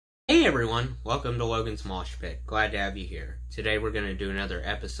Hey everyone, welcome to Logan's Mosh Pit. Glad to have you here. Today we're going to do another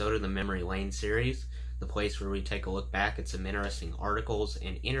episode of the Memory Lane series, the place where we take a look back at some interesting articles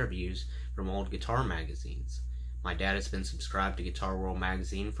and interviews from old guitar magazines. My dad has been subscribed to Guitar World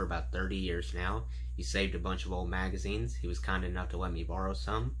magazine for about 30 years now. He saved a bunch of old magazines. He was kind enough to let me borrow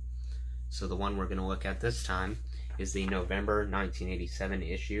some. So the one we're going to look at this time is the November 1987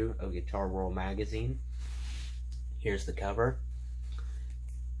 issue of Guitar World magazine. Here's the cover.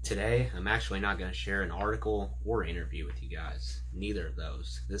 Today, I'm actually not going to share an article or interview with you guys. Neither of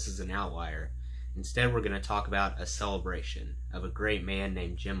those. This is an outlier. Instead, we're going to talk about a celebration of a great man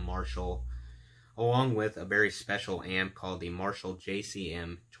named Jim Marshall, along with a very special amp called the Marshall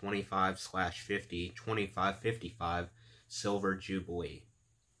JCM 25/50-2555 Silver Jubilee.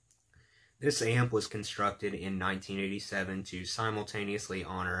 This amp was constructed in 1987 to simultaneously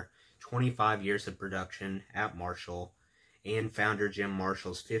honor 25 years of production at Marshall and founder Jim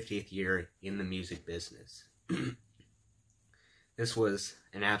Marshall's 50th year in the music business. This was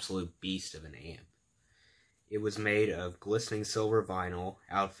an absolute beast of an amp. It was made of glistening silver vinyl,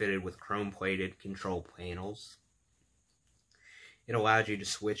 outfitted with chrome-plated control panels. It allowed you to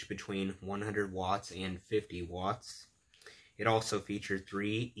switch between 100 watts and 50 watts. It also featured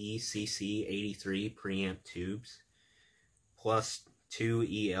 3 ECC83 preamp tubes, plus 2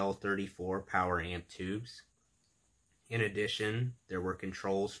 EL34 power amp tubes. In addition, there were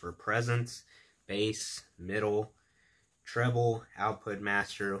controls for presence, bass, middle, treble, output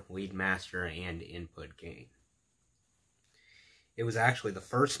master, lead master, and input gain. It was actually the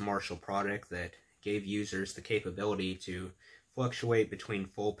first Marshall product that gave users the capability to fluctuate between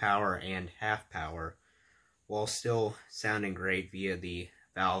full power and half power while still sounding great via the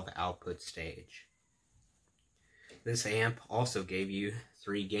valve output stage. This amp also gave you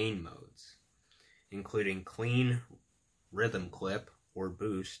 3 gain modes, including clean, rhythm clip or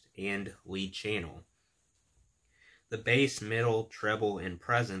boost, and lead channel. The bass, middle, treble, and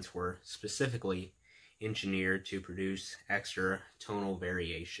presence were specifically engineered to produce extra tonal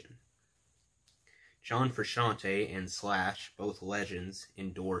variation. John Frusciante and Slash, both legends,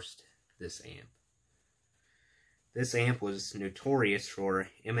 endorsed this amp. This amp was notorious for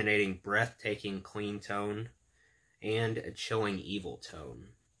emanating breathtaking clean tone and a chilling evil tone.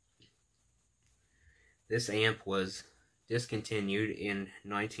 This amp was discontinued in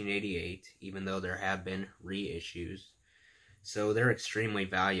 1988, even though there have been reissues, so they're extremely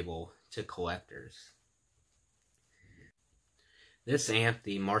valuable to collectors. This amp,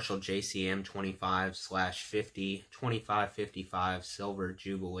 the Marshall JCM 25/50-2555 Silver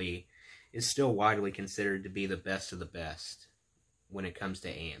Jubilee, is still widely considered to be the best of the best when it comes to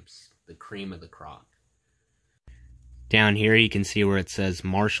amps, the cream of the crop. Down here you can see where it says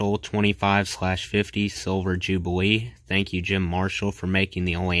Marshall 25/50 Silver Jubilee. Thank you, Jim Marshall, for making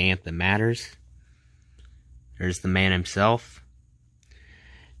the only amp that matters. There's the man himself.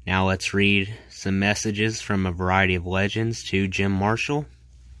 Now let's read some messages from a variety of legends to Jim Marshall.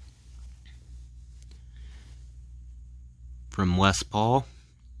 From Les Paul,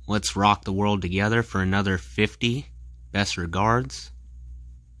 let's rock the world together for another 50. Best regards.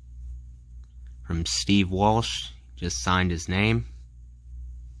 From Steve Walsh, just signed his name.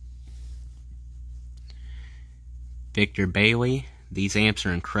 Victor Bailey, these amps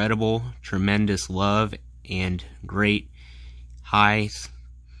are incredible, tremendous love, and great highs,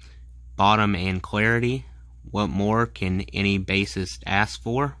 bottom, and clarity. What more can any bassist ask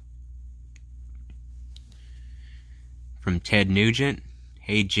for? From Ted Nugent,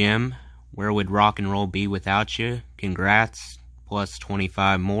 hey Jim, where would rock and roll be without you? Congrats, plus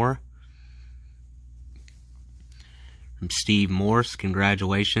 25 more. From Steve Morse,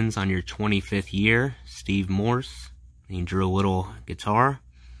 congratulations on your 25th year, Steve Morse. He drew a little guitar.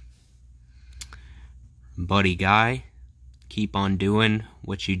 Buddy Guy, keep on doing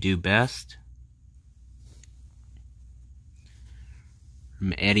what you do best.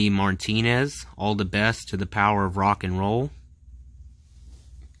 From Eddie Martinez, all the best to the power of rock and roll.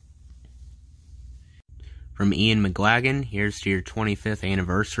 From Ian McLagan, here's to your 25th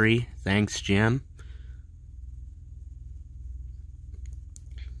anniversary. Thanks, Jim.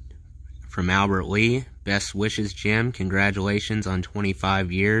 From Albert Lee, best wishes, Jim. Congratulations on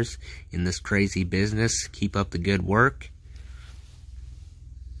 25 years in this crazy business. Keep up the good work.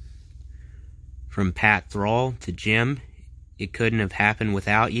 From Pat Thrall to Jim, it couldn't have happened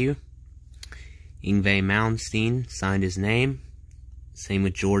without you. Yngwie Malmsteen signed his name. Same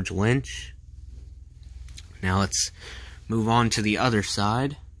with George Lynch. Now let's move on to the other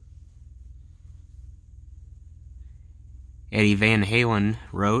side. Eddie Van Halen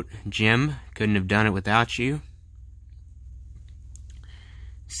wrote, Jim, couldn't have done it without you.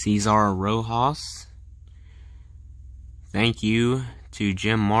 Cesar Rojas. Thank you to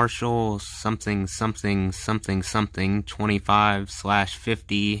Jim Marshall something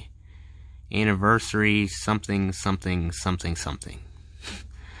 25/50 anniversary something.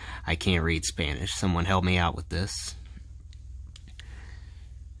 I can't read Spanish. Someone help me out with this.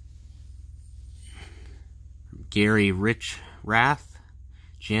 Gary Richrath.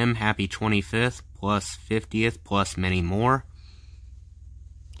 Jim, happy 25th plus 50th plus many more.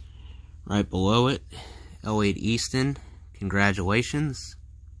 Right below it, Elliot Easton, congratulations.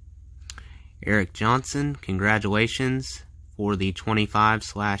 Eric Johnson, congratulations for the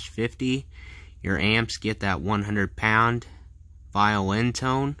 25/50. Your amps get that 100-pound violin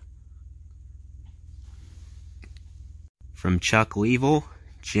tone. From Chuck Leavell,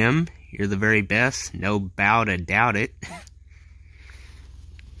 Jim, you're the very best, no bow to doubt it.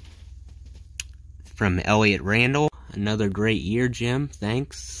 From Elliot Randall, another great year, Jim,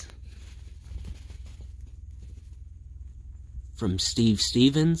 thanks. From Steve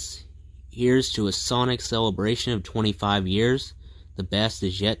Stevens, here's to a sonic celebration of 25 years. The best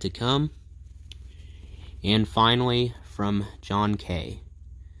is yet to come. And finally, from John K.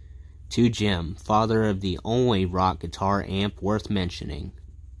 To Jim, father of the only rock guitar amp worth mentioning.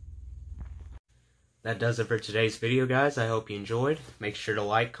 That does it for today's video, guys. I hope you enjoyed. Make sure to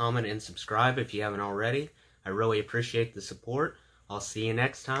like, comment, and subscribe if you haven't already. I really appreciate the support. I'll see you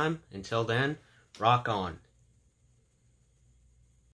next time. Until then, rock on.